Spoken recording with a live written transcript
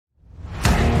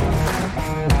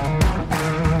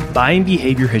Buying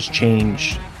behavior has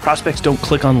changed. Prospects don't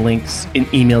click on links in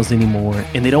emails anymore,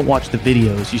 and they don't watch the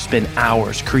videos you spend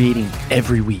hours creating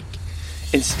every week.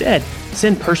 Instead,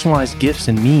 send personalized gifts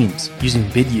and memes using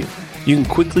Vidyou. You can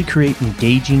quickly create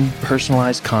engaging,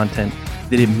 personalized content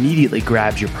that immediately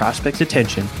grabs your prospect's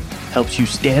attention, helps you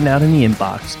stand out in the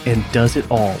inbox, and does it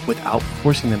all without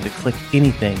forcing them to click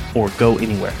anything or go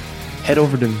anywhere. Head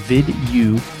over to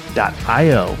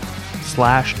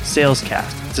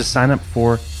vidyou.io/salescast to sign up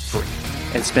for free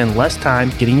and spend less time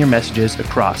getting your messages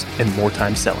across and more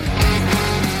time selling.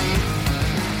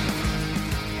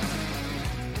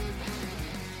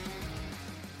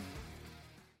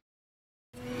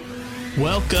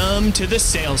 Welcome to the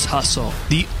Sales Hustle,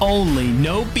 the only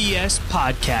no BS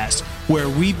podcast where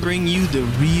we bring you the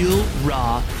real,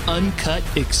 raw, uncut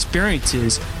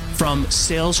experiences from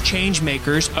sales change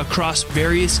makers across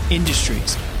various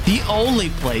industries. The only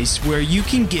place where you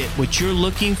can get what you're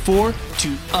looking for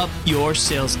to up your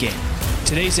sales game.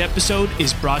 Today's episode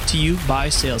is brought to you by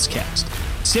Salescast.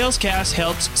 Salescast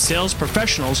helps sales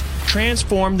professionals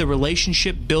transform the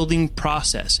relationship building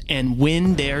process and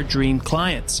win their dream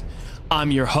clients.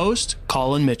 I'm your host,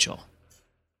 Colin Mitchell.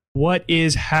 What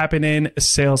is happening,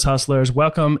 sales hustlers?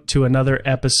 Welcome to another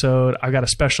episode. I've got a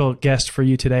special guest for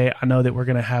you today. I know that we're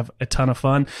going to have a ton of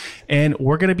fun, and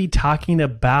we're going to be talking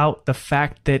about the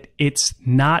fact that it's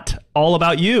not all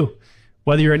about you.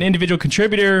 Whether you're an individual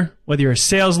contributor, whether you're a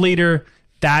sales leader,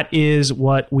 that is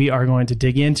what we are going to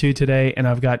dig into today. And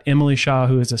I've got Emily Shaw,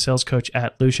 who is a sales coach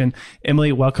at Lucian.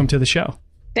 Emily, welcome to the show.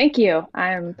 Thank you.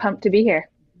 I'm pumped to be here.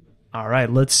 All right,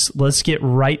 let's get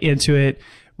right into it.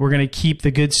 We're going to keep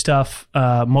the good stuff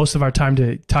most of our time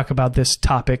to talk about this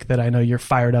topic that I know you're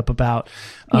fired up about.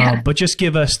 But just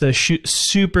give us the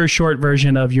super short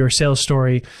version of your sales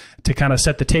story to kind of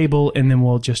set the table, and then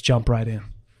we'll just jump right in.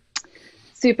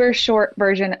 Super short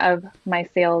version of my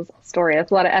sales story.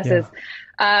 That's a lot of S's.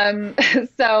 Yeah.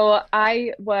 So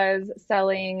I was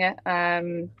selling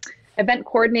event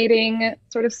coordinating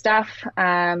sort of stuff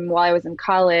while I was in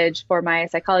college for my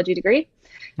psychology degree.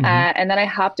 And then I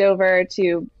hopped over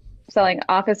to selling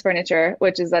office furniture,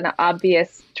 which is an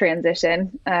obvious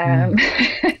transition. And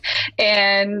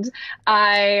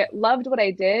I loved what I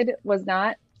did, was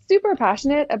not super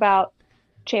passionate about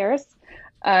chairs.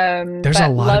 There's a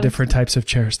lot of different types of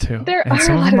chairs too. And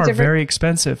some of them are very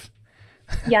expensive.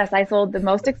 Yes, I sold the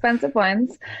most expensive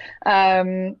ones.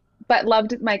 But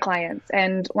loved my clients.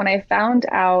 And when I found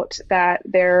out that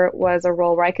there was a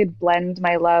role where I could blend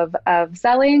my love of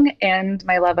selling and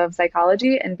my love of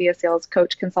psychology and be a sales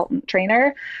coach, consultant,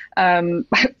 trainer,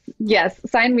 yes,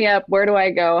 sign me up. Where do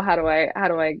I go? How do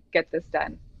I get this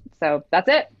done? So that's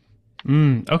it.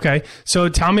 Okay. So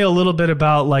tell me a little bit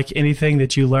about like anything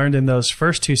that you learned in those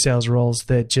first two sales roles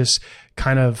that just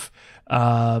kind of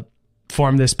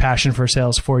form this passion for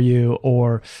sales for you,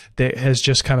 or that has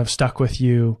just kind of stuck with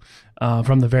you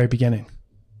from the very beginning?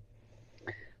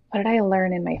 What did I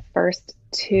learn in my first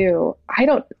two? I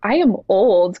am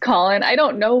old, Colin. I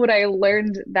don't know what I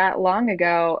learned that long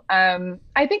ago.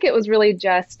 I think it was really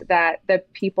just that the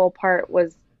people part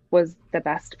was the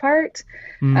best part.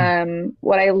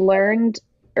 What I learned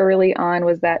early on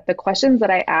was that the questions that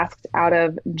I asked out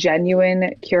of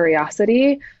genuine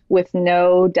curiosity with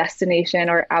no destination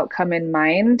or outcome in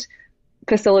mind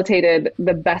facilitated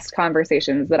the best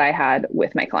conversations that I had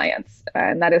with my clients.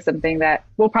 And that is something that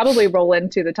will probably roll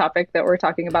into the topic that we're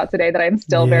talking about today that I'm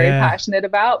still very passionate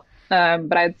about.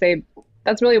 But I'd say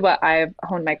that's really what I've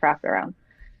honed my craft around.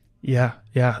 Yeah.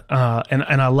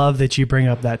 And I love that you bring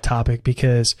up that topic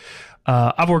because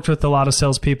I've worked with a lot of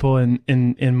salespeople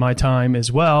in my time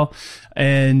as well.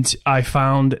 And I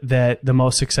found that the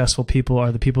most successful people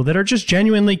are the people that are just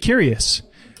genuinely curious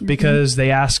because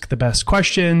they ask the best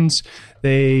questions.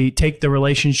 They take the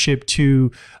relationship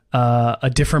to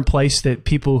a different place that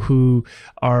people who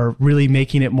are really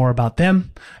making it more about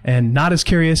them and not as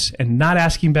curious and not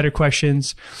asking better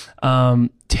questions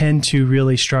tend to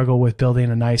really struggle with building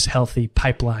a nice, healthy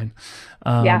pipeline.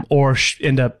 Or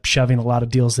end up shoving a lot of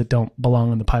deals that don't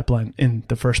belong in the pipeline in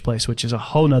the first place, which is a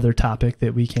whole nother topic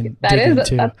that we can dig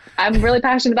into. I'm really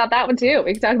passionate about that one too.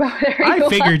 We can talk about whatever you want. I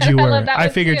figured you were. I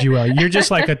figured you were. You're just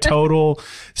like a total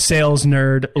sales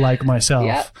nerd like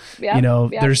myself. Yep.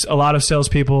 There's a lot of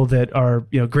salespeople that are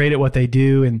great at what they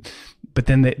do, but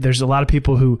then there's a lot of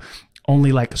people who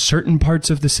only like certain parts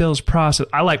of the sales process.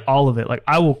 I like all of it. Like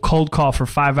I will cold call for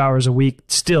 5 hours a week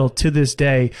still to this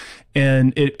day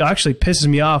And it actually pisses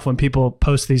me off when people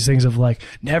post these things of like,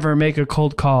 never make a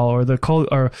cold call, or the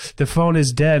phone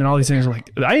is dead, and all these things. Like,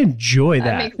 I enjoy that.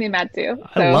 That makes me mad too.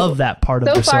 I love that part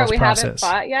of the sales process. So far, we haven't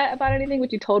fought yet about anything,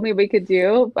 which you told me we could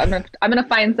do. I'm gonna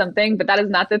find something, but that is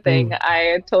not the thing.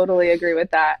 I totally agree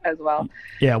with that as well.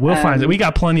 Yeah, we'll find it. We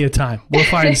got plenty of time. We'll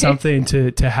find something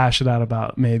to hash it out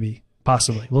about, maybe,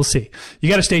 possibly. We'll see. You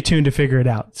got to stay tuned to figure it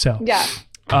out. So yeah.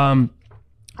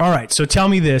 All right. So tell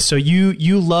me this. So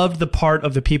you loved the part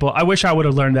of the people. I wish I would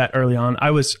have learned that early on.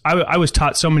 I was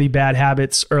taught so many bad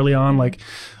habits early on, like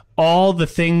all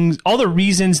the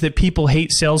reasons that people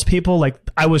hate salespeople. Like,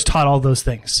 I was taught all those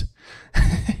things.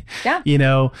 Yeah.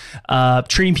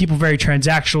 Treating people very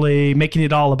transactionally, making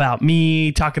it all about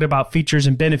me, talking about features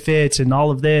and benefits and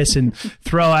all of this, and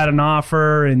throw out an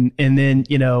offer and then,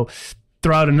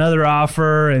 throw out another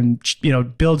offer and,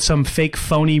 build some fake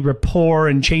phony rapport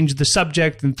and change the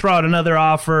subject and throw out another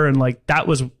offer. And like, that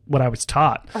was what I was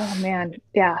taught. Oh man.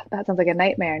 Yeah. That sounds like a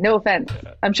nightmare. No offense.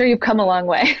 I'm sure you've come a long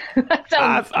way.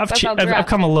 I've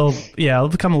come a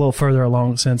little further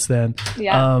along since then.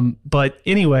 Yeah. But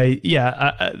anyway,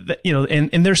 yeah,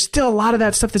 and there's still a lot of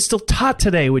that stuff that's still taught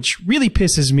today, which really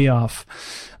pisses me off.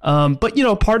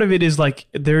 But part of it is like,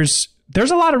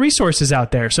 there's a lot of resources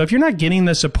out there. So if you're not getting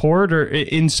the support or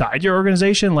inside your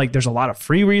organization, like, there's a lot of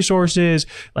free resources,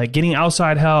 like getting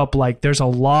outside help. Like, there's a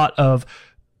lot of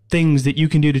things that you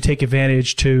can do to take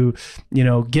advantage to,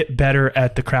 get better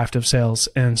at the craft of sales.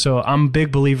 And so I'm a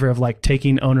big believer of like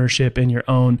taking ownership in your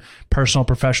own personal,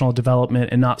 professional development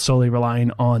and not solely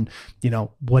relying on,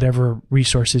 whatever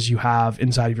resources you have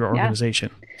inside of your organization.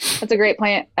 Yeah. That's a great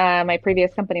point. My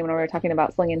previous company, when we were talking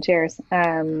about slinging chairs,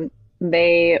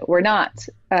 they were not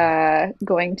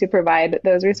going to provide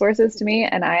those resources to me.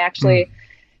 And I actually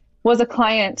was a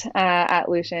client at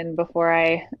Lucian before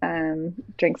I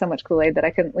drank so much Kool-Aid that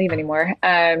I couldn't leave anymore.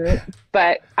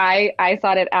 But I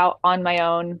sought it out on my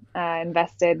own,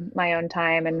 invested my own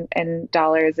time and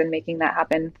dollars in making that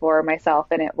happen for myself.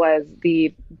 And it was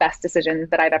the best decision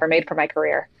that I've ever made for my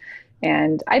career.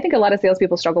 And I think a lot of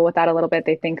salespeople struggle with that a little bit.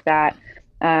 They think that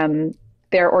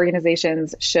their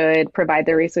organizations should provide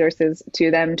their resources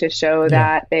to them to show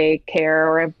that they care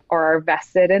or are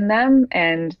vested in them.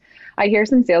 And I hear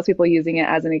some salespeople using it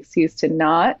as an excuse to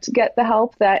not get the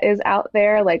help that is out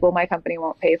there. Like, well, my company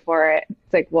won't pay for it.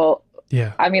 It's like, well,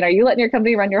 I mean, are you letting your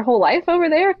company run your whole life over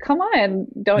there? Come on.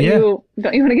 Don't you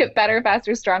want to get better,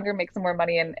 faster, stronger, make some more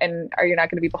money? And are you not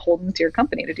going to be beholden to your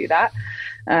company to do that?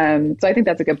 So I think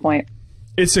that's a good point.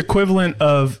 It's equivalent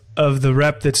of the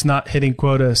rep that's not hitting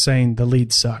quota saying the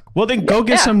leads suck. Well, then go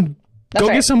get some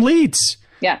leads.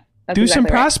 Yeah. Do some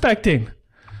prospecting.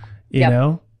 You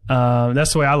know,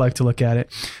 that's the way I like to look at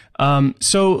it.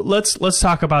 So let's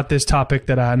talk about this topic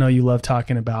that I know you love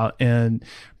talking about, and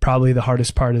probably the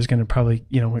hardest part is going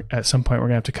to at some point we're going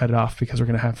to have to cut it off because we're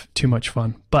going to have too much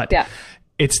fun. But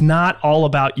it's not all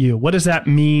about you. What does that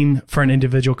mean for an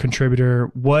individual contributor?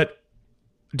 What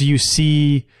do you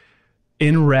see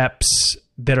in reps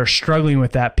that are struggling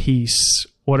with that piece?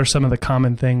 What are some of the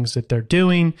common things that they're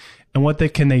doing, and what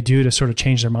can they do to sort of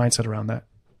change their mindset around that?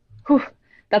 Whew,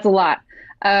 that's a lot.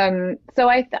 So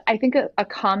I think a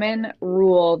common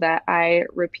rule that I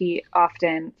repeat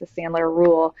often, the Sandler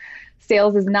rule: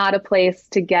 sales is not a place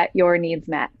to get your needs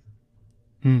met.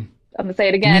 I'm gonna say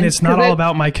it again. You mean it's not all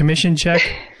about my commission check?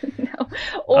 No.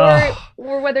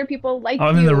 Or whether people like you.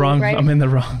 I'm in the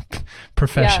wrong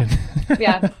profession.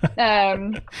 Yeah.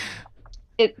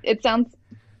 It sounds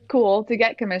cool to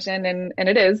get commission, and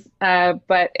it is,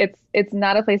 but it's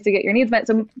not a place to get your needs met.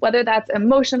 So whether that's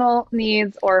emotional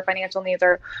needs or financial needs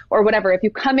or whatever, if you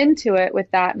come into it with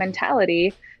that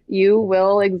mentality, you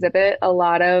will exhibit a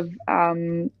lot of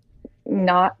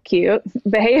not cute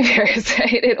behaviors,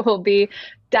 right? It will be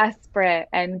desperate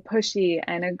and pushy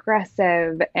and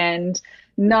aggressive and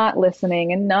not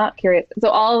listening and not curious. So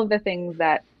all of the things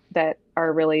that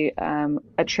are really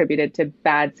attributed to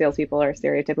bad salespeople or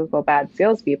stereotypical bad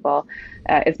salespeople,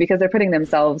 is because they're putting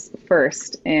themselves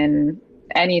first in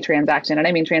any transaction. And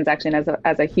I mean transaction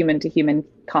as a human to human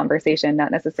conversation,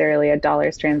 not necessarily a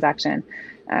dollars transaction.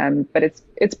 But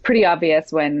it's pretty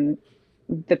obvious when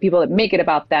the people that make it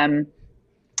about them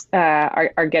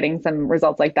are getting some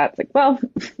results like that. It's like, well,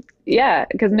 yeah,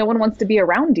 because no one wants to be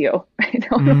around you. Right?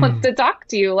 No one wants to talk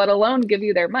to you, let alone give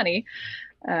you their money.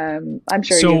 I'm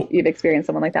sure you've experienced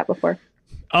someone like that before.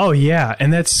 Oh yeah.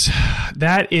 And that's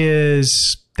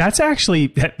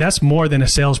more than a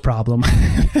sales problem.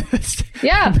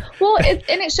 Yeah. Well,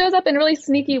 it shows up in really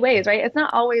sneaky ways, right? It's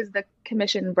not always the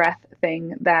commission breath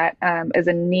thing that is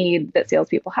a need that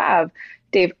salespeople have.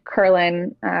 Dave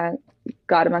Curlin,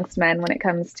 God Amongst Men when it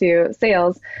comes to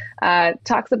sales,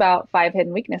 talks about 5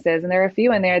 hidden weaknesses. And there are a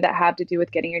few in there that have to do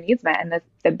with getting your needs met. And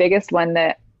the biggest one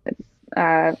that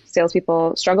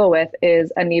salespeople struggle with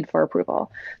is a need for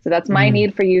approval. So that's my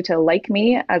need for you to like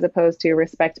me as opposed to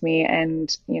respect me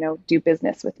and, do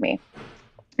business with me.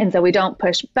 And so we don't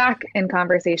push back in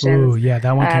conversations. Ooh, yeah,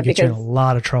 that one can get you in a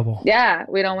lot of trouble. Yeah,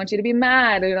 we don't want you to be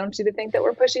mad. We don't want you to think that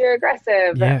we're pushy or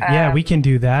aggressive. Yeah, we can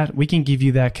do that. We can give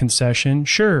you that concession.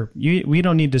 Sure, we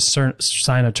don't need to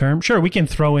sign a term. Sure, we can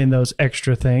throw in those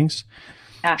extra things.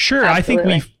 Yeah, sure, absolutely. I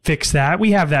think we fix that.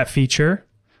 We have that feature.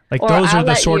 Like those are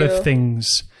the sort of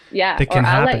things that can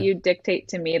happen. I'll let you dictate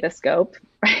to me the scope.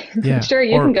 Right? Yeah. Sure,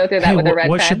 you can go through that with a red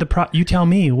pen. You tell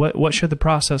me, what should the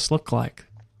process look like?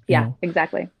 Yeah,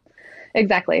 exactly.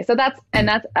 So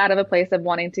that's out of a place of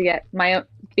wanting to get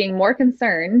being more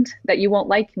concerned that you won't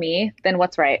like me than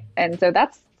what's right. And so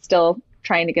that's still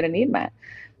trying to get a need met.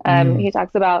 He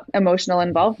talks about emotional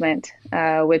involvement,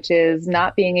 which is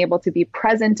not being able to be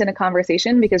present in a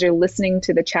conversation because you're listening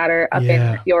to the chatter up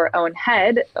in your own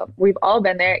head. We've all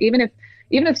been there. Even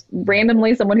if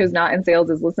randomly someone who's not in sales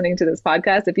is listening to this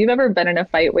podcast, if you've ever been in a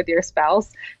fight with your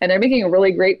spouse and they're making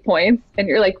really great points and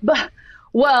you're like,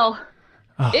 well,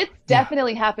 it's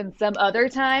definitely happened some other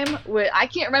time. I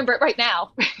can't remember it right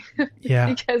now.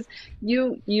 Because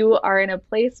you are in a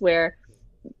place where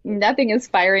nothing is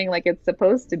firing like it's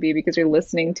supposed to be because you're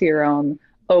listening to your own,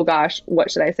 oh gosh,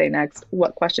 what should I say next?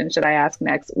 What question should I ask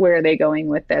next? Where are they going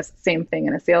with this? Same thing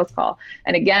in a sales call.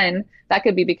 And again, that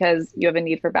could be because you have a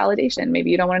need for validation. Maybe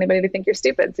you don't want anybody to think you're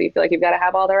stupid. So you feel like you've got to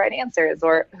have all the right answers,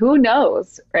 or who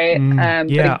knows, right?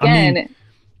 But again,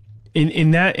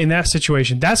 in that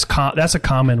situation, that's a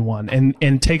common one,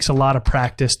 and takes a lot of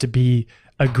practice to be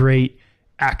a great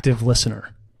active listener.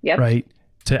 Yep. Right?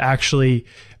 To actually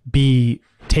be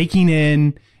taking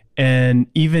in, and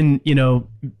even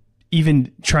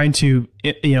trying to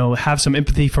have some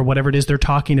empathy for whatever it is they're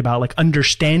talking about, like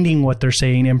understanding what they're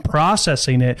saying and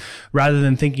processing it, rather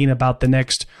than thinking about the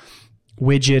next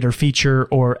widget or feature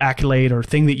or accolade or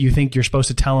thing that you think you're supposed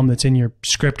to tell them that's in your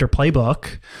script or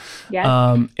playbook.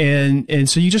 Yeah. And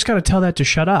so you just got to tell that to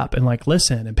shut up and like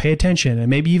listen and pay attention, and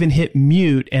maybe even hit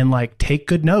mute and like take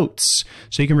good notes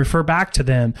so you can refer back to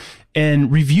them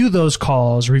and review those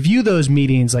calls, review those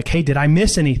meetings. Like, hey, did I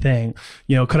miss anything?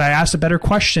 Could I ask a better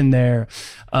question there?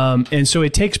 And so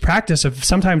it takes practice of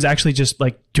sometimes actually just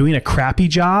like doing a crappy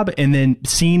job and then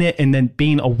seeing it and then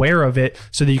being aware of it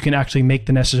so that you can actually make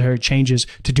the necessary changes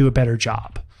to do a better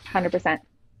job. 100%.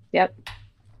 Yep.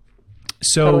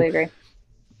 So totally agree.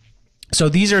 So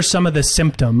these are some of the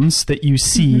symptoms that you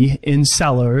see in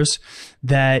sellers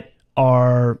that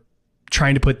are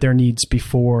trying to put their needs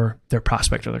before their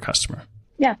prospect or their customer.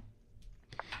 Yeah.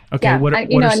 Okay.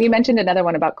 Yeah. And you mentioned another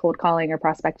one about cold calling or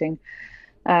prospecting.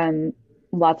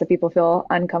 Lots of people feel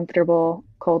uncomfortable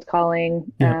cold calling,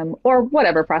 or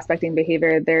whatever prospecting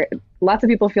behavior. Lots of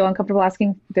people feel uncomfortable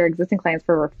asking their existing clients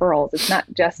for referrals. It's not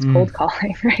just cold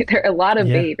calling, right? There are a lot of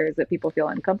behaviors that people feel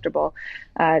uncomfortable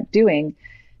doing.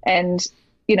 And,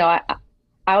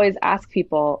 I always ask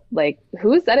people, like,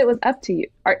 who said it was up to you?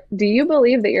 Do you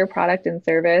believe that your product and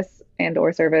service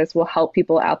or service will help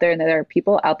people out there, and that there are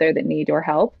people out there that need your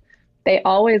help? They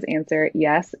always answer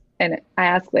yes. And I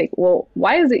ask, like, well,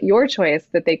 why is it your choice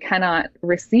that they cannot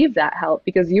receive that help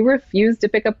because you refuse to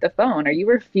pick up the phone or you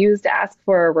refuse to ask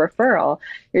for a referral?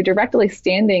 You're directly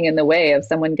standing in the way of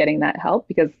someone getting that help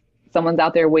because someone's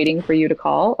out there waiting for you to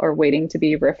call or waiting to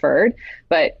be referred,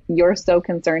 but you're so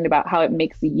concerned about how it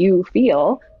makes you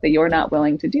feel that you're not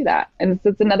willing to do that. And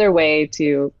it's another way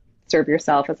to serve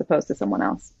yourself as opposed to someone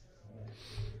else.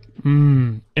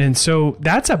 And so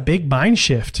that's a big mind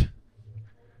shift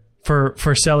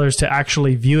for sellers to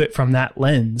actually view it from that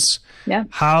lens. Yeah.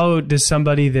 How does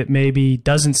somebody that maybe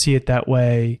doesn't see it that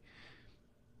way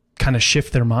kind of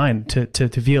shift their mind to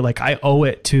view like, I owe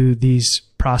it to these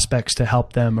prospects to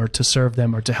help them or to serve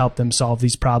them or to help them solve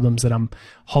these problems that I'm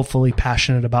hopefully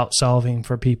passionate about solving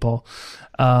for people.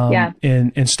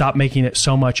 And stop making it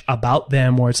so much about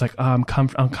them where it's like, oh, I'm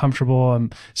uncomfortable.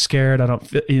 I'm scared. I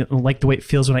don't like the way it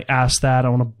feels when I ask that. I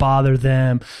don't want to bother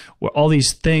them, or all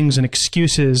these things and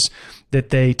excuses that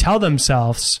they tell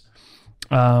themselves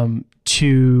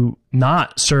to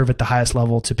not serve at the highest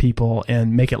level to people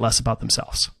and make it less about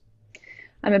themselves.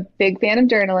 I'm a big fan of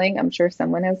journaling. I'm sure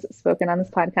someone has spoken on this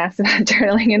podcast about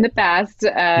journaling in the past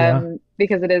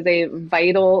because it is a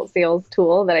vital sales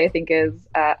tool that I think is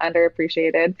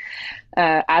underappreciated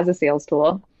as a sales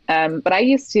tool. But I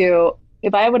used to,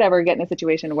 if I would ever get in a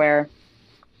situation where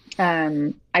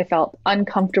I felt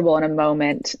uncomfortable in a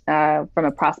moment from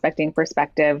a prospecting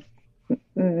perspective,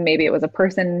 maybe it was a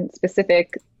person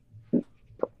specific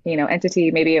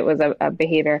entity, maybe it was a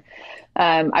behavior.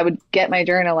 I would get my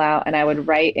journal out and I would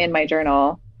write in my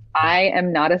journal, I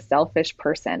am not a selfish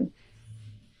person.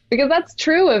 Because that's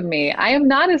true of me. I am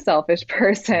not a selfish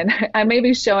person. I may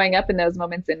be showing up in those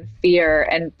moments in fear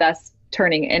and thus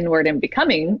turning inward and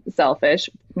becoming selfish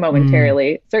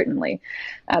momentarily, certainly.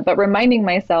 But reminding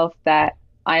myself that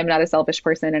I am not a selfish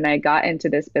person and I got into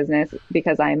this business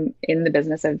because I'm in the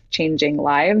business of changing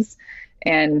lives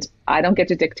and I don't get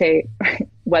to dictate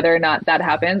whether or not that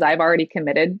happens. I've already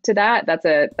committed to that. That's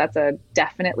a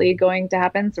definitely going to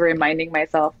happen. So reminding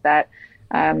myself that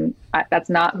that's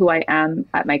not who I am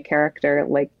at my character,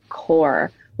 like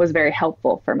core, was very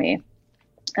helpful for me.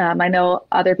 I know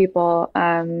other people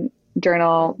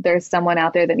journal. There's someone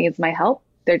out there that needs my help.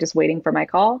 They're just waiting for my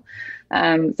call.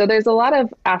 So there's a lot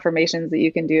of affirmations that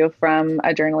you can do from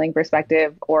a journaling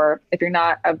perspective, or if you're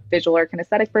not a visual or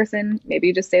kinesthetic person, maybe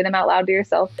you just say them out loud to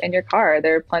yourself in your car.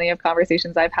 There are plenty of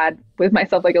conversations I've had with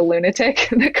myself like a lunatic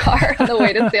in the car on the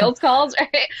way to sales calls,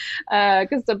 right?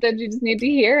 Because sometimes you just need to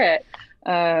hear it.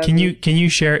 Can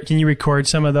you record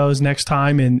some of those next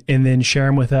time and then share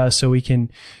them with us so we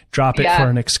can drop it for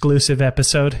an exclusive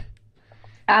episode?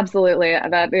 Absolutely.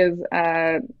 That is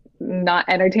not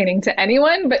entertaining to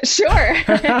anyone, but sure.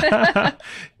 I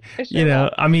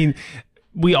mean,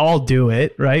 we all do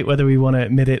it, right? Whether we want to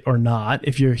admit it or not.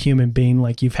 If you're a human being,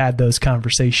 like, you've had those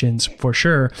conversations for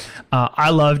sure. I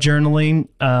love journaling,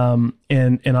 and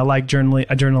I like journaling.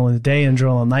 I journal in the day and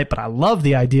journal at night, but I love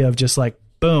the idea of just like,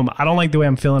 boom, I don't like the way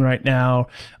I'm feeling right now,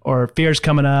 or fear's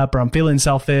coming up, or I'm feeling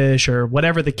selfish, or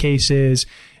whatever the case is,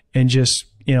 and just,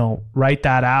 write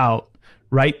that out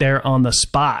right there on the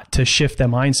spot to shift the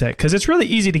mindset. Because it's really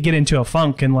easy to get into a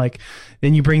funk, and like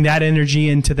then you bring that energy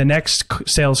into the next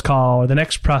sales call or the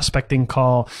next prospecting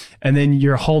call, and then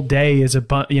your whole day is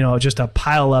just a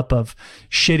pile up of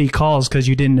shitty calls because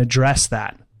you didn't address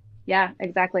that. Yeah,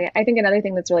 exactly. I think another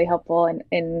thing that's really helpful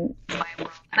in my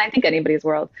world, and I think anybody's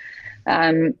world,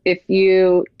 if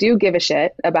you do give a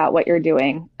shit about what you're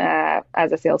doing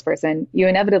as a salesperson, you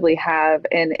inevitably have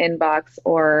an inbox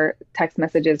or text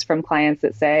messages from clients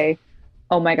that say,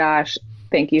 oh my gosh,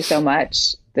 thank you so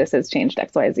much. This has changed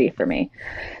XYZ for me.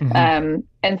 Mm-hmm.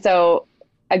 And so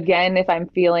again, if I'm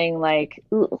feeling like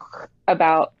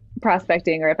about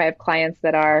prospecting, or if I have clients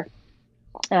that are,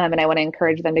 and I want to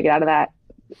encourage them to get out of that,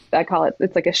 I call it,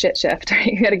 it's like a shit shift, right?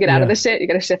 You got to get out of the shit. You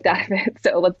got to shift out of it.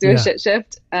 So let's do a shit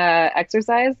shift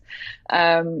exercise.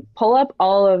 Pull up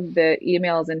all of the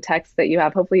emails and texts that you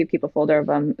have. Hopefully you keep a folder of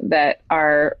them that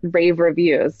are rave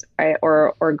reviews, right?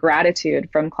 Or gratitude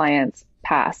from clients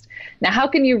past. Now, how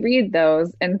can you read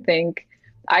those and think,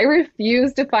 I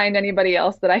refuse to find anybody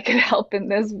else that I could help in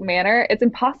this manner? It's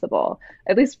impossible.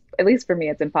 At least for me,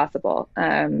 it's impossible.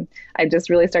 I just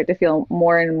really start to feel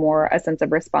more and more a sense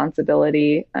of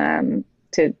responsibility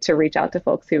to reach out to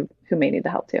folks who may need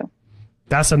the help too.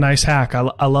 That's a nice hack.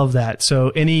 I love that. So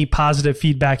any positive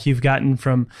feedback you've gotten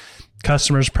from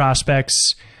customers,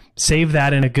 prospects, save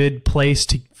that in a good place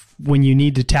to when you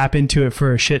need to tap into it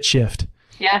for a shit shift.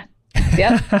 Yeah.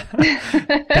 Yep.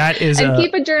 That is and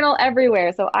keep a journal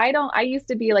everywhere. So I used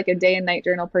to be like a day and night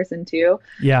journal person too.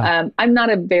 Yeah. I'm not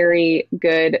a very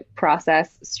good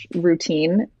process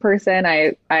routine person.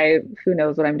 I who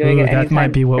knows what I'm doing. Ooh, that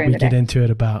might be what we get into it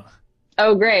about.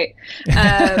 Oh, great.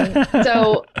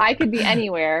 So I could be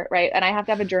anywhere, right? And I have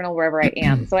to have a journal wherever I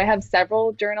am. So I have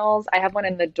several journals. I have one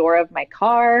in the door of my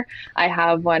car. I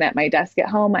have one at my desk at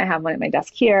home. I have one at my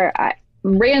desk here.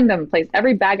 Random place.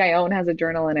 Every bag I own has a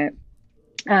journal in it.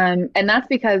 And that's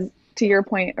because, to your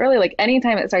point earlier, like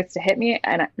anytime it starts to hit me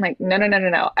and I'm like, no,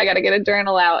 I got to get a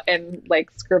journal out and like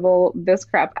scribble this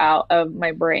crap out of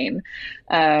my brain.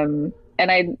 And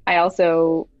I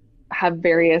also have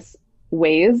various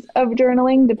ways of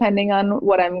journaling depending on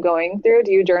what I'm going through.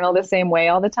 Do you journal the same way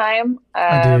all the time?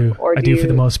 I do. Or I do for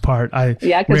the most part. I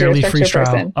rarely freestyle.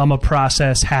 Person. I'm a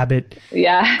process habit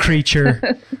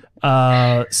creature.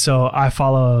 So I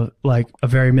follow like a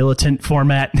very militant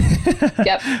format.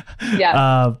 Yep.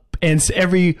 Yeah. And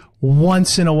every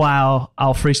once in a while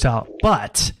I'll freestyle,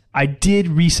 but I did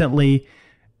recently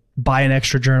buy an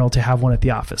extra journal to have one at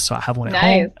the office. So I have one at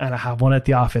home and I have one at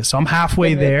the office. So I'm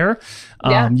halfway there.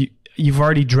 You've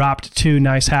already dropped two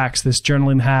nice hacks, this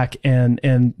journaling hack and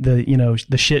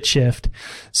the shit shift.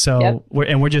 So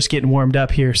we're just getting warmed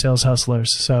up here, sales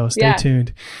hustlers. So stay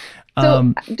tuned.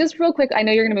 So just real quick, I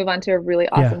know you're going to move on to a really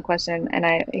awesome question, and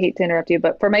I hate to interrupt you,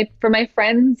 but for my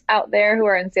friends out there who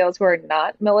are in sales who are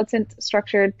not militant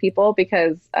structured people,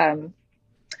 because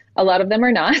a lot of them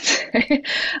are not,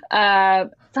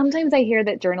 sometimes I hear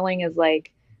that journaling is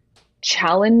like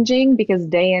challenging because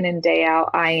day in and day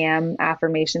out, I am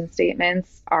affirmation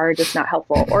statements are just not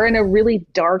helpful. Or in a really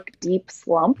dark, deep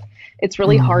slump, it's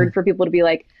really hard for people to be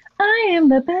like, I am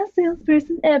the best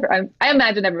salesperson ever. I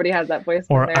imagine everybody has that voice.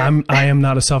 Or I am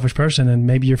not a selfish person, and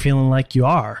maybe you're feeling like you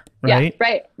are, right?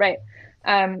 Yeah, right.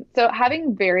 So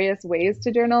having various ways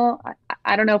to journal,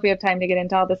 I don't know if we have time to get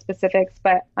into all the specifics,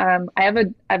 but I have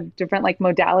a different like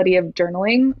modality of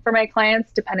journaling for my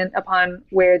clients dependent upon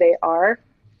where they are.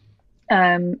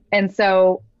 And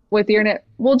so with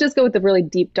we'll just go with the really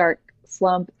deep, dark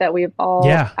slump that we've all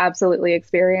absolutely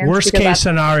experienced. Worst case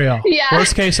scenario. Yeah.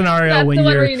 Worst case scenario when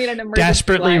you're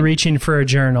desperately reaching for a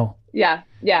journal. Yeah.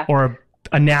 Or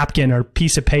a napkin or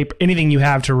piece of paper, anything you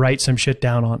have to write some shit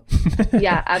down on.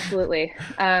 Yeah, absolutely.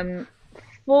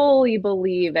 Fully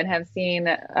believe and have seen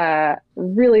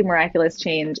really miraculous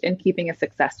change in keeping a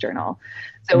success journal.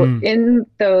 So in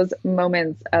those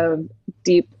moments of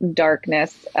deep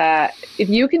darkness, if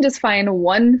you can just find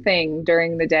one thing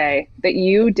during the day that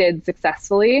you did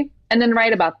successfully and then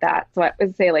write about that. So I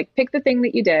would say like, pick the thing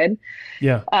that you did.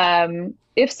 Yeah.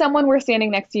 If someone were standing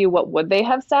next to you, what would they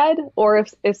have said? Or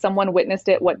if someone witnessed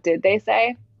it, what did they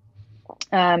say?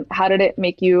 How did it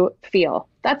make you feel?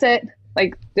 That's it.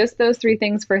 Like just those 3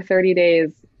 things for 30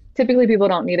 days. Typically people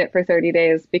don't need it for 30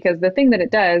 days because the thing that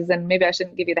it does, and maybe I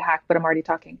shouldn't give you the hack, but I'm already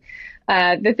talking.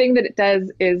 The thing that it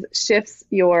does is shifts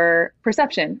your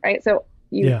perception, right? So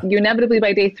you inevitably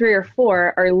by day 3 or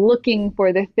 4 are looking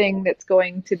for the thing that's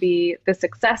going to be the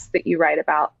success that you write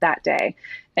about that day.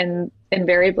 And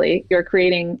invariably you're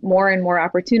creating more and more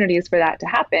opportunities for that to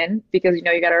happen because you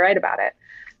know you got to write about it.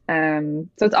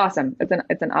 So it's awesome.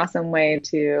 It's an awesome way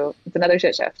it's another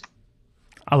shit shift.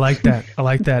 I like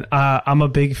that. I'm a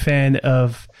big fan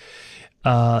of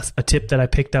a tip that I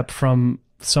picked up from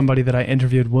somebody that I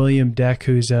interviewed, William Deck,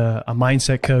 who's a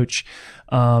mindset coach,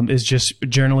 is just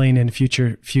journaling in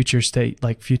future state,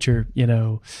 like future,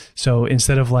 so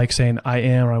instead of like saying I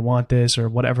am, or I want this or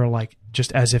whatever, like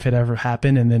just as if it ever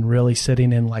happened, and then really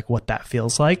sitting in like what that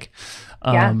feels like.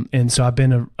 And so I've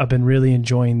been really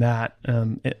enjoying that,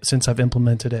 since I've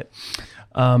implemented it.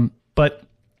 But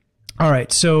all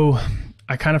right. So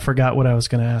I kind of forgot what I was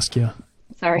going to ask you.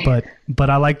 Sorry. But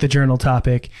I like the journal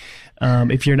topic.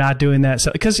 If you're not doing that,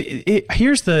 so because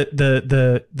here's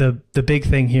the big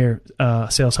thing here,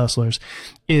 sales hustlers,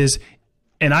 is,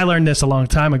 and I learned this a long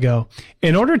time ago.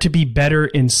 In order to be better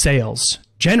in sales,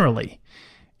 generally,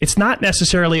 it's not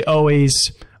necessarily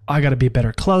always I got to be a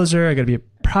better closer. I got to be a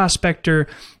prospector.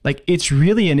 Like it's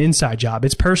really an inside job.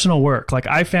 It's personal work. Like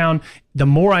I found the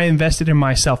more I invested in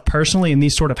myself personally in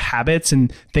these sort of habits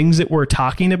and things that we're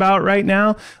talking about right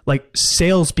now, like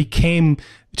sales became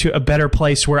to a better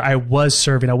place where I was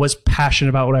serving. I was passionate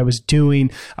about what I was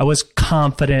doing. I was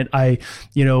confident. I,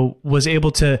 was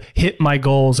able to hit my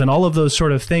goals and all of those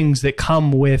sort of things that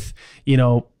come with,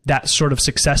 that sort of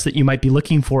success that you might be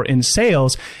looking for in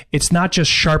sales. It's not just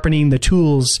sharpening the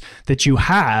tools that you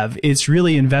have. It's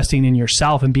really investing in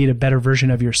yourself and being a better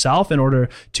version of yourself in order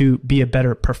to be a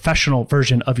better professional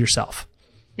version of yourself.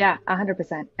 Yeah,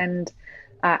 100%. And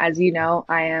as you know,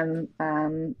 I am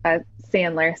a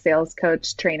Sandler sales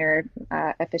coach, trainer,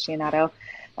 aficionado.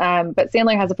 But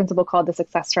Sandler has a principle called the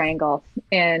success triangle,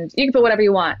 and you can put whatever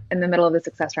you want in the middle of the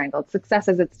success triangle. Success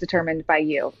as it's determined by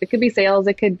you. It could be sales,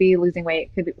 it could be losing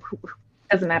weight,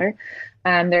 doesn't matter.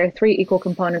 There are 3 equal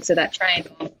components to that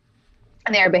triangle,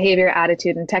 and they are behavior,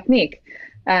 attitude, and technique.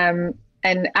 And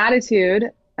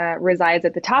attitude resides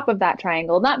at the top of that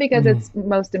triangle, not because it's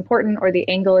most important or the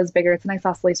angle is bigger. It's a nice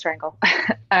isosceles triangle,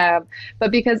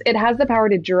 but because it has the power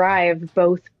to drive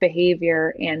both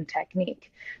behavior and technique.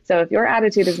 So if your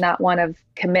attitude is not one of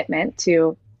commitment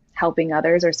to helping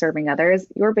others or serving others,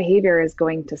 your behavior is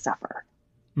going to suffer.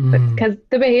 Because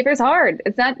the behavior is hard.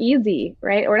 It's not easy,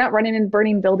 right? We're not running and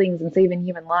burning buildings and saving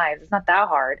human lives. It's not that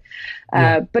hard.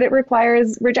 But it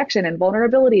requires rejection and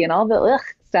vulnerability and all the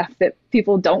stuff that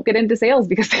people don't get into sales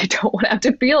because they don't want to have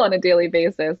to feel on a daily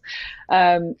basis.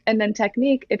 And then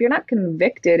technique, if you're not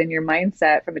convicted in your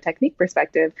mindset from a technique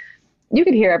perspective, you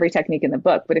could hear every technique in the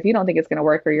book, but if you don't think it's going to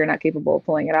work or you're not capable of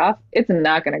pulling it off, it's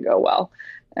not going to go well.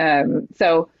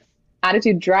 So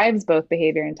attitude drives both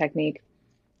behavior and technique.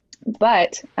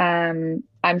 But I'm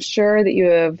sure that you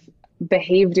have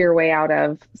behaved your way out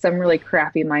of some really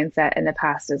crappy mindset in the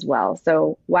past as well.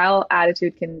 So while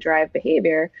attitude can drive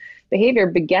behavior, behavior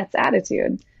begets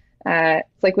attitude.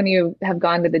 It's like when you have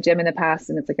gone to the gym in the past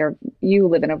and it's like you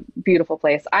live in a beautiful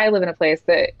place. I live in a place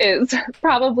that is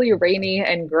probably rainy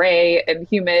and gray and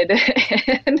humid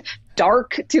and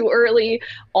dark too early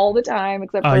all the time,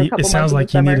 except for a couple months. It sounds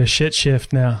like you need a shit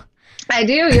shift now. I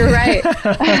do. You're right.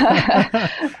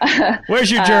 Where's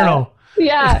your journal?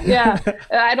 Yeah, yeah.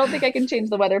 I don't think I can change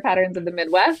the weather patterns of the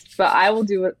Midwest, but I will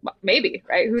do it. Maybe,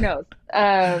 right? Who knows?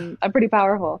 I'm pretty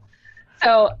powerful.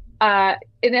 So,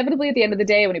 inevitably, at the end of the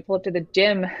day, when you pull up to the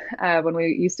gym, when we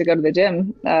used to go to the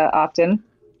gym often,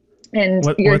 and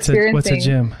you're experiencing, what's a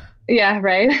gym? Yeah,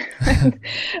 right.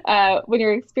 When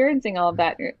you're experiencing all of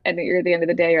that, and you're at the end of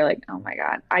the day, you're like, oh my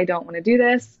God, I don't want to do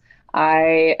this.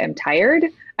 I am tired.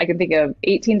 I can think of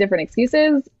 18 different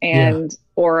excuses, and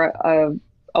or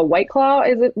a White Claw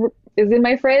is in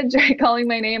my fridge, calling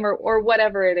my name, or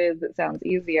whatever it is that sounds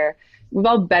easier. We've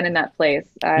all been in that place,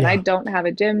 and I don't have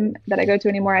a gym that I go to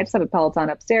anymore. I just have a Peloton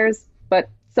upstairs, but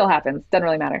still happens. Doesn't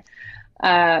really matter.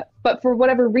 But for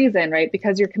whatever reason, right,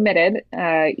 because you're committed,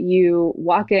 you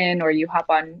walk in or you hop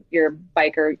on your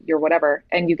bike or your whatever,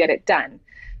 and you get it done.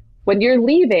 When you're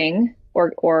leaving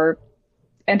or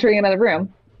entering another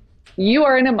room, you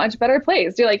are in a much better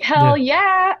place. You're like, hell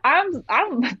yeah, I'm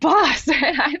the boss.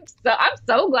 I'm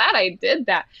so glad I did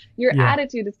that. Your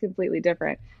attitude is completely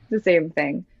different. It's the same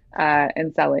thing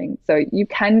in selling. So you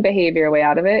can behave your way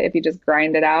out of it if you just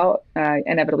grind it out.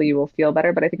 Inevitably, you will feel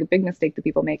better. But I think a big mistake that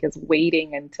people make is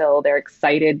waiting until they're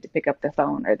excited to pick up the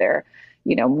phone or they're,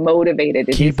 motivated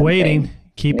to keep waiting.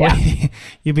 Keep waiting.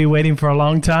 You'll be waiting for a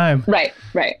long time. Right.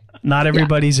 Not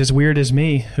everybody's as weird as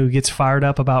me who gets fired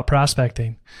up about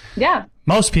prospecting. Yeah.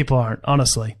 Most people aren't,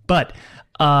 honestly. But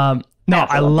no,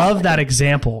 I love that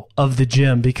example of the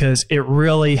gym because it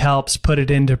really helps put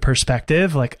it into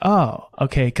perspective. Like, oh,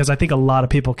 okay. Because I think a lot of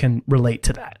people can relate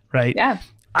to that, right? Yeah.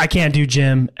 I can't do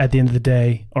gym at the end of the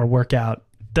day or workout.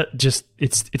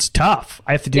 It's tough.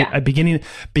 I have to do a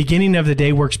beginning of the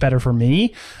day works better for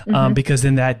me because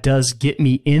then that does get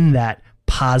me in that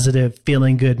positive,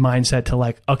 feeling good mindset to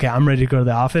like, okay, I'm ready to go to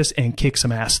the office and kick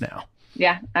some ass now.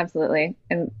 Yeah, absolutely.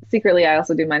 And secretly, I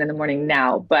also do mine in the morning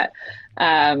now. But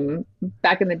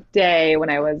back in the day when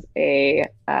I was a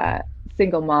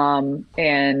single mom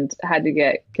and had to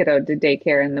get kiddo to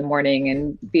daycare in the morning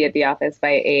and be at the office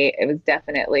by 8, it was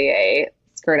definitely a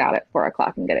skirt out at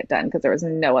 4:00 and get it done because there was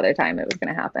no other time it was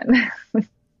going to happen.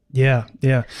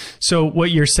 Yeah. So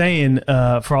what you're saying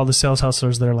for all the sales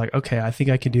hustlers that are like, okay, I think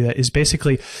I can do that is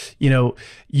basically,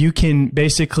 you can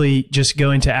basically just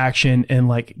go into action and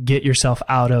like get yourself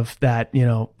out of that,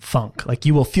 funk. Like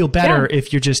you will feel better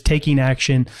if you're just taking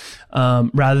action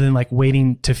rather than like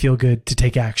waiting to feel good to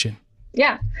take action.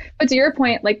 Yeah. But to your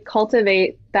point, like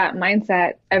cultivate that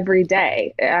mindset every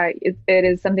day. It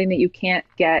is something that you can't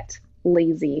get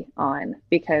lazy on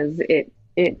because it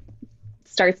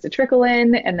starts to trickle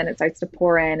in and then it starts to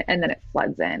pour in and then it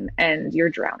floods in and you're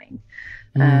drowning.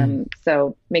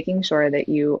 So making sure that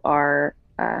you are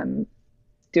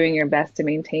doing your best to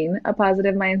maintain a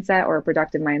positive mindset or a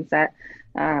productive mindset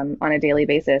on a daily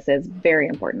basis is very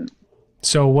important.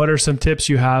 So what are some tips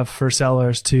you have for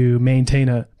sellers to maintain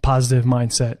a positive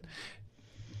mindset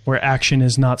where action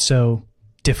is not so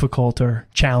difficult or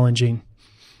challenging?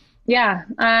 Yeah.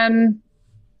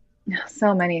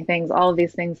 So many things, all of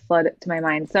these things flood to my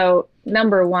mind. So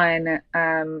number one,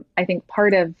 I think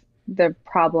part of the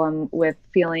problem with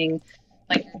feeling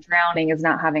like you're drowning is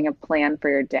not having a plan for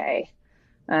your day.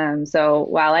 So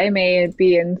while I may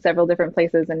be in several different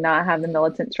places and not have the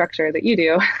militant structure that you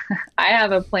do, I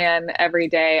have a plan every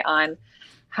day on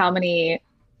how many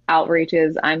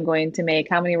outreaches I'm going to make,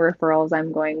 how many referrals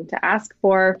I'm going to ask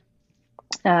for.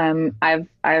 I've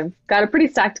got a pretty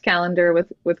stacked calendar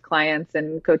with clients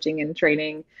and coaching and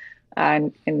training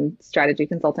and strategy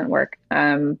consultant work.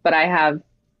 But I have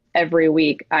every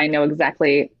week, I know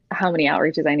exactly how many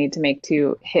outreaches I need to make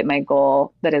to hit my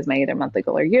goal. That is my either monthly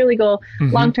goal or yearly goal,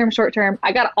 long-term, short-term.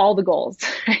 I got all the goals.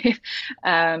 Right?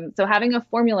 So having a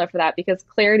formula for that, because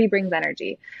clarity brings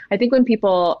energy. I think when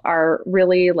people are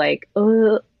really like,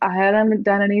 oh, I haven't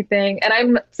done anything. And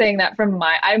I'm saying that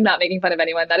I'm not making fun of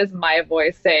anyone. That is my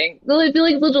voice saying, well, I feel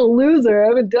like such a loser. I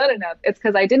haven't done enough. It's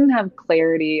because I didn't have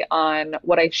clarity on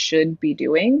what I should be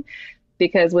doing.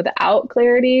 Because without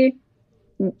clarity,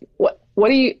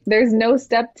 there's no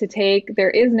step to take. There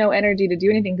is no energy to do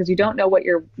anything because you don't know what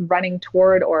you're running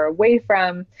toward or away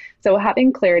from. So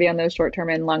having clarity on those short-term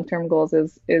and long-term goals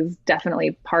is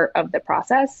definitely part of the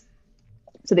process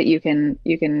so that you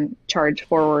can charge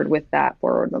forward with that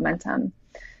forward momentum,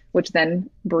 which then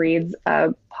breeds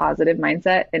a positive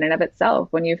mindset in and of itself.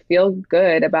 When you feel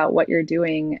good about what you're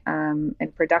doing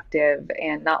and productive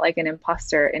and not like an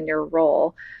imposter in your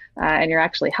role and you're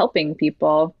actually helping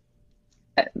people,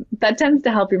 that tends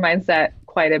to help your mindset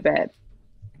quite a bit.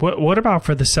 What about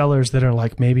for the sellers that are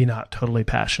like maybe not totally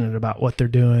passionate about what they're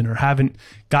doing or haven't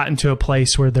gotten to a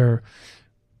place where they're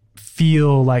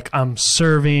feel like I'm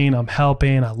serving, I'm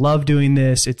helping, I love doing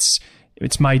this.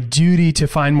 it's my duty to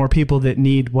find more people that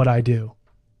need what I do.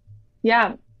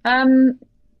 Yeah.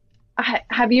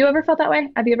 Have you ever felt that way?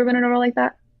 Have you ever been in a role like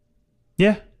that?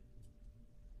 Yeah.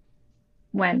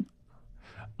 When?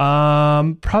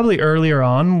 Probably earlier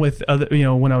on with other,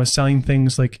 when I was selling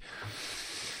things like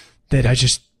that I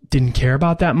just didn't care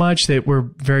about that much, that were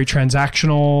very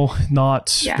transactional,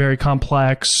 not very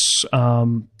complex.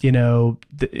 The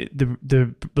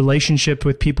relationship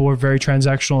with people were very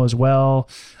transactional as well.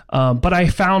 But I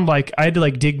found like I had to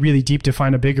like dig really deep to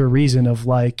find a bigger reason of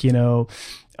like,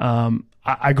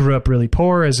 I grew up really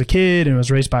poor as a kid and was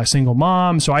raised by a single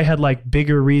mom. So I had like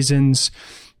bigger reasons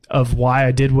of why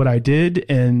I did what I did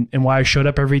and why I showed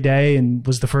up every day and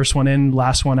was the first one in,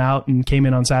 last one out, and came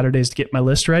in on Saturdays to get my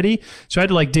list ready. So I had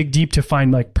to like dig deep to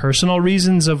find like personal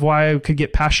reasons of why I could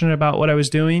get passionate about what I was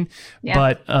doing. Yeah.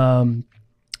 But,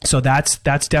 so that's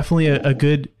definitely a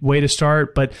good way to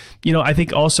start. But, I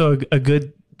think also a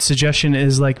good suggestion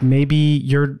is like, maybe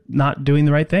you're not doing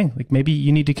the right thing. Like maybe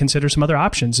you need to consider some other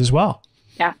options as well.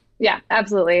 Yeah,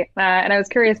 absolutely. And I was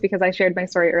curious because I shared my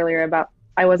story earlier about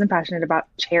I wasn't passionate about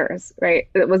chairs, right?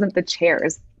 It wasn't the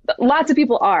chairs. Lots of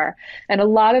people are. And a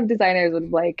lot of designers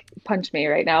would like punch me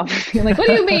right now. Like, what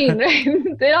do you mean? Right?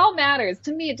 It all matters.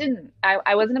 To me, it didn't.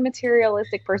 I wasn't a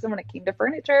materialistic person when it came to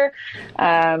furniture.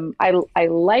 I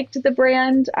liked the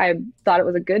brand. I thought it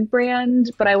was a good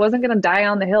brand, but I wasn't going to die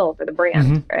on the hill for the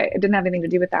brand, right? It didn't have anything to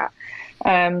do with that.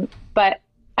 But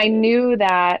I knew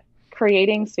that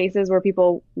creating spaces where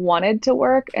people wanted to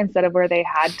work instead of where they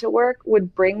had to work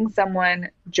would bring someone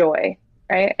joy,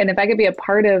 right? And if I could be a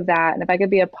part of that, and if I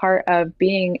could be a part of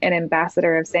being an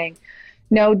ambassador of saying,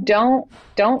 no, don't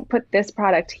put this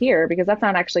product here because that's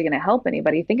not actually going to help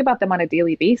anybody. Think about them on a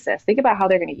daily basis. Think about how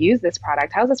they're going to use this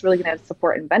product. How is this really going to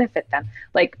support and benefit them?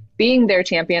 Like being their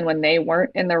champion when they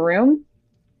weren't in the room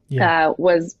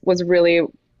was really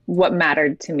what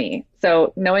mattered to me.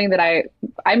 So knowing that I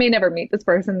may never meet this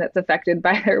person that's affected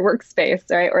by their workspace,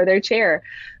 right, or their chair.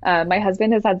 My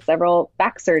husband has had several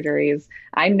back surgeries.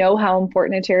 I know how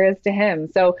important a chair is to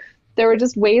him. So there were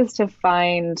just ways to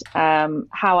find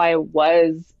how I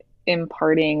was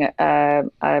imparting a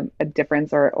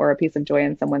difference or a piece of joy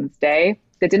in someone's day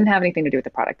that didn't have anything to do with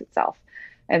the product itself.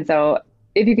 And so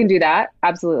if you can do that,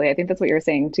 absolutely. I think that's what you're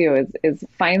saying too, is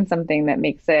find something that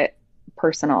makes it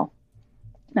personal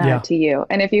to you.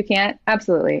 And if you can't,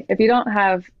 absolutely. If you don't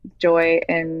have joy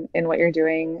in what you're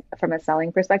doing from a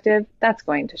selling perspective, that's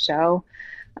going to show.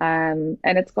 And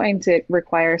it's going to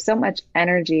require so much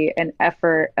energy and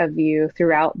effort of you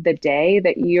throughout the day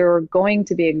that you're going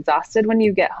to be exhausted when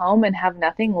you get home and have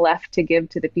nothing left to give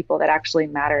to the people that actually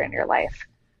matter in your life.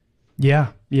 Yeah.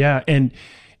 Yeah. And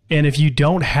if you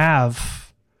don't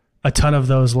have a ton of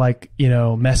those, like,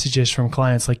 messages from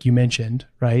clients, like you mentioned,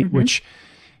 right? Which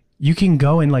you can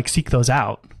go and like seek those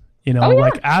out,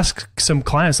 like ask some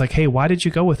clients like, hey, why did you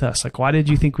go with us? Like, why did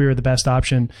you think we were the best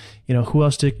option? Who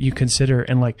else did you consider?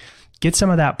 And like, get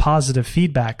some of that positive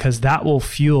feedback, because that will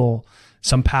fuel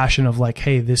some passion of like,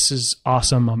 hey, this is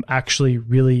awesome. I'm actually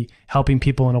really helping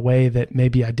people in a way that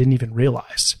maybe I didn't even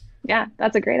realize. Yeah,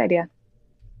 that's a great idea.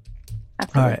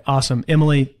 Absolutely. All right. Awesome.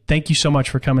 Emily, thank you so much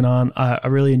for coming on. I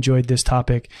really enjoyed this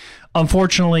topic.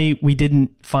 Unfortunately, we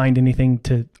didn't find anything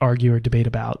to argue or debate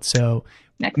about. So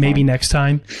maybe next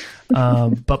time.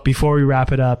 But before we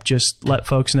wrap it up, just let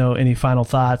folks know any final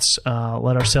thoughts.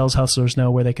 Let our sales hustlers know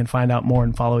where they can find out more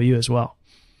and follow you as well.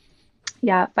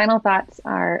 Yeah. Final thoughts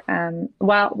are,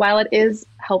 while it is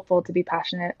helpful to be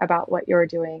passionate about what you're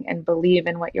doing and believe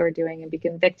in what you're doing and be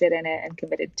convicted in it and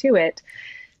committed to it,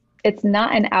 it's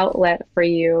not an outlet for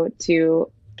you to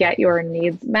get your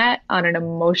needs met on an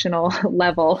emotional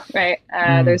level, right?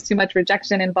 There's too much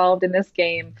rejection involved in this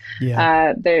game.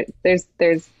 Yeah. It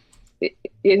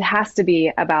has to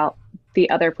be about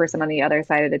the other person on the other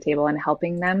side of the table and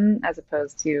helping them, as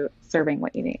opposed to serving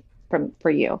what you need for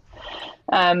you.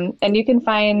 And you can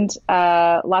find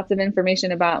lots of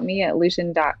information about me at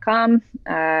Lucian.com.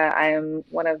 I am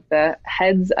one of the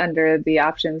heads under the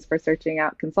options for searching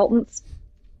out consultants.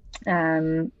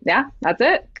 That's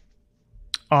it.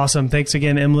 Awesome. Thanks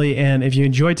again, Emily. And if you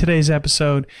enjoyed today's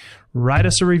episode, write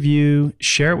us a review,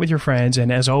 share it with your friends.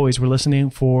 And as always, we're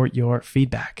listening for your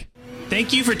feedback.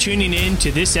 Thank you for tuning in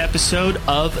to this episode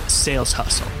of Sales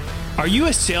Hustle. Are you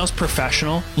a sales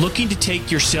professional looking to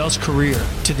take your sales career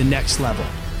to the next level?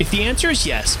 If the answer is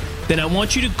yes, then I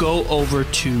want you to go over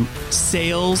to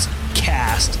salescast.co.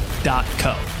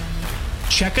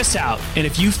 Check us out. And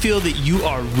if you feel that you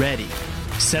are ready,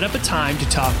 set up a time to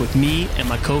talk with me and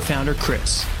my co-founder,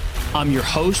 Chris. I'm your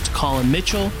host, Colin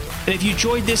Mitchell. And if you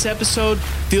enjoyed this episode,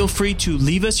 feel free to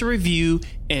leave us a review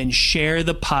and share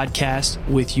the podcast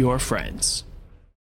with your friends.